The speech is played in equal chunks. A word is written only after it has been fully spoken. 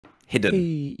hidden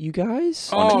Hey, you guys?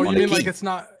 Oh, on you a mean like key. it's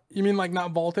not? You mean like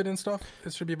not vaulted and stuff?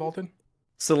 It should be vaulted.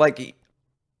 So like,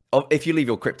 if you leave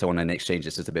your crypto on an exchange,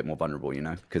 it's just a bit more vulnerable, you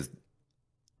know, because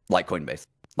like Coinbase,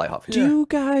 like Hartfield. Do Yeah. you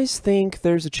guys think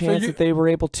there's a chance you- that they were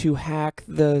able to hack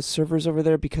the servers over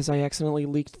there because I accidentally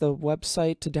leaked the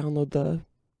website to download the...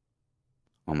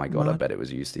 Oh my god, I Mod. bet it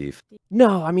was you, Steve.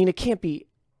 No, I mean, it can't be.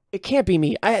 It can't be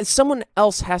me. Someone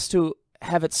else has to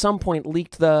have at some point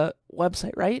leaked the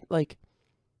website, right? Like,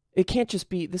 it can't just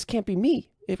be... This can't be me,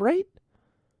 right?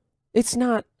 It's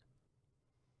not...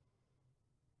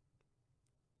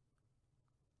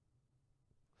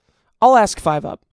 I'll ask 5 Up.